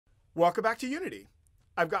Welcome back to Unity.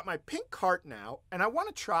 I've got my pink cart now, and I want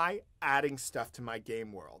to try adding stuff to my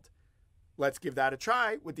game world. Let's give that a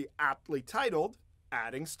try with the aptly titled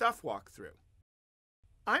Adding Stuff walkthrough.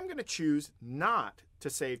 I'm going to choose not to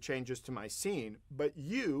save changes to my scene, but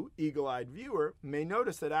you, eagle-eyed viewer, may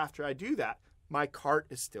notice that after I do that, my cart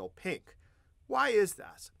is still pink. Why is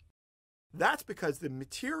that? That's because the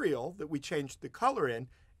material that we changed the color in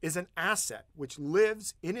is an asset which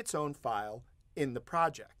lives in its own file in the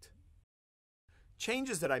project.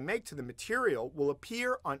 Changes that I make to the material will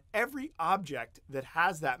appear on every object that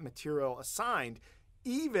has that material assigned,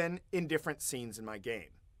 even in different scenes in my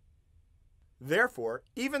game. Therefore,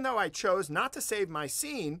 even though I chose not to save my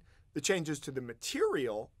scene, the changes to the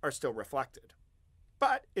material are still reflected.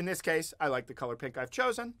 But in this case, I like the color pink I've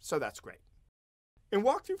chosen, so that's great. In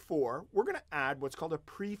walkthrough 4, we're going to add what's called a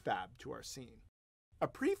prefab to our scene. A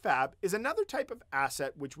prefab is another type of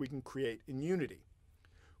asset which we can create in Unity.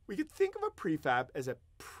 We could think of a prefab as a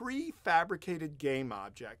prefabricated game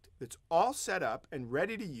object that's all set up and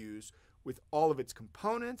ready to use with all of its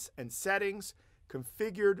components and settings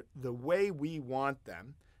configured the way we want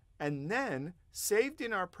them, and then saved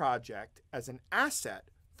in our project as an asset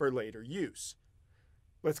for later use.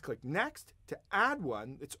 Let's click Next to add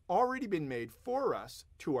one that's already been made for us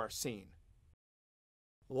to our scene.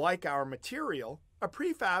 Like our material, a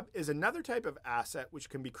prefab is another type of asset which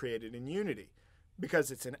can be created in Unity.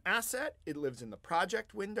 Because it's an asset, it lives in the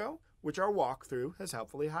project window, which our walkthrough has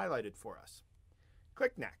helpfully highlighted for us.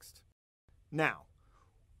 Click Next. Now,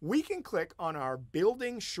 we can click on our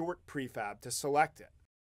Building Short prefab to select it.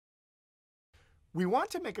 We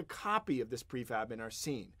want to make a copy of this prefab in our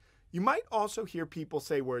scene. You might also hear people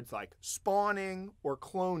say words like spawning or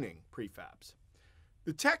cloning prefabs.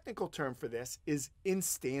 The technical term for this is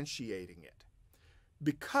instantiating it,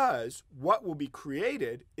 because what will be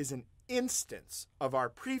created is an instance of our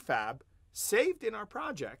prefab saved in our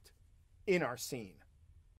project in our scene.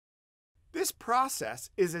 This process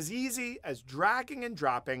is as easy as dragging and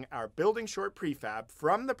dropping our Building Short prefab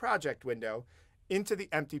from the project window into the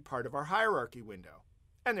empty part of our hierarchy window.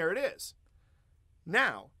 And there it is.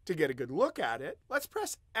 Now, to get a good look at it, let's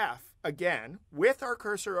press F again with our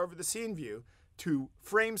cursor over the scene view to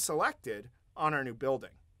frame selected on our new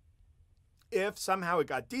building. If somehow it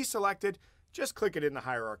got deselected, just click it in the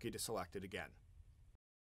hierarchy to select it again.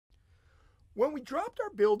 When we dropped our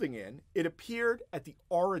building in, it appeared at the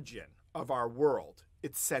origin of our world,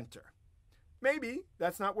 its center. Maybe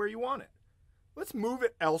that's not where you want it. Let's move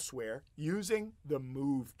it elsewhere using the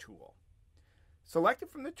Move tool. Select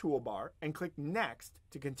it from the toolbar and click Next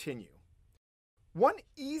to continue. One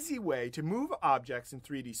easy way to move objects in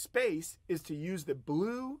 3D space is to use the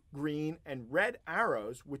blue, green, and red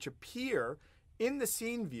arrows which appear in the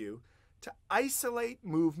scene view to isolate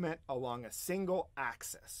movement along a single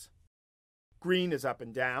axis. Green is up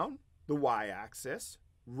and down, the y-axis.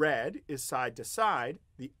 Red is side to side,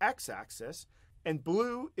 the x-axis. And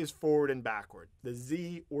blue is forward and backward, the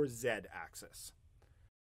z or z-axis.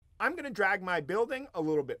 I'm going to drag my building a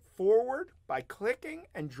little bit forward by clicking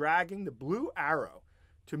and dragging the blue arrow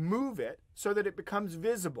to move it so that it becomes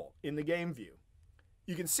visible in the game view.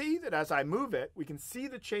 You can see that as I move it, we can see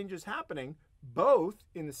the changes happening both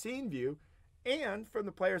in the scene view and from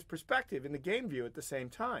the player's perspective in the game view at the same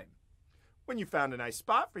time. When you found a nice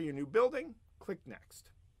spot for your new building, click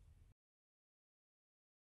Next.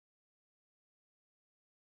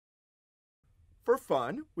 For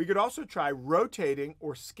fun, we could also try rotating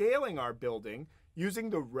or scaling our building using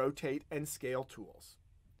the Rotate and Scale tools.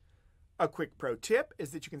 A quick pro tip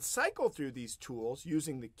is that you can cycle through these tools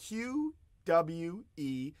using the Q, W,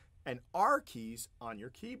 E, and R keys on your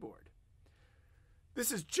keyboard.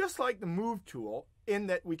 This is just like the Move tool in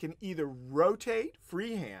that we can either rotate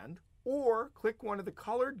freehand or click one of the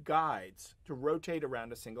colored guides to rotate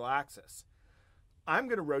around a single axis. I'm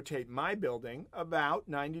going to rotate my building about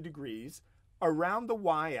 90 degrees around the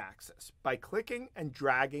y-axis by clicking and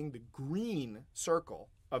dragging the green circle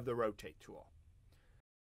of the Rotate tool.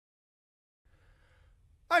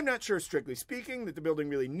 I'm not sure, strictly speaking, that the building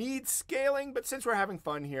really needs scaling, but since we're having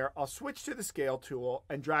fun here, I'll switch to the Scale tool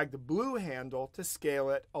and drag the blue handle to scale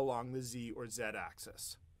it along the Z or Z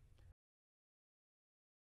axis.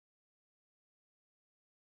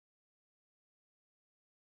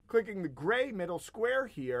 Clicking the gray middle square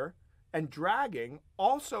here and dragging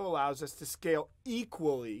also allows us to scale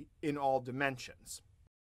equally in all dimensions.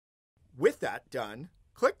 With that done,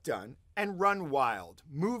 click Done and run wild,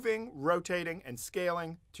 moving, rotating, and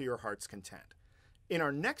scaling to your heart's content. In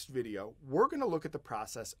our next video, we're going to look at the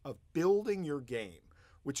process of building your game,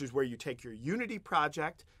 which is where you take your Unity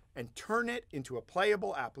project and turn it into a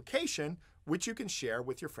playable application which you can share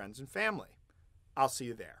with your friends and family. I'll see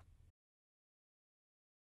you there.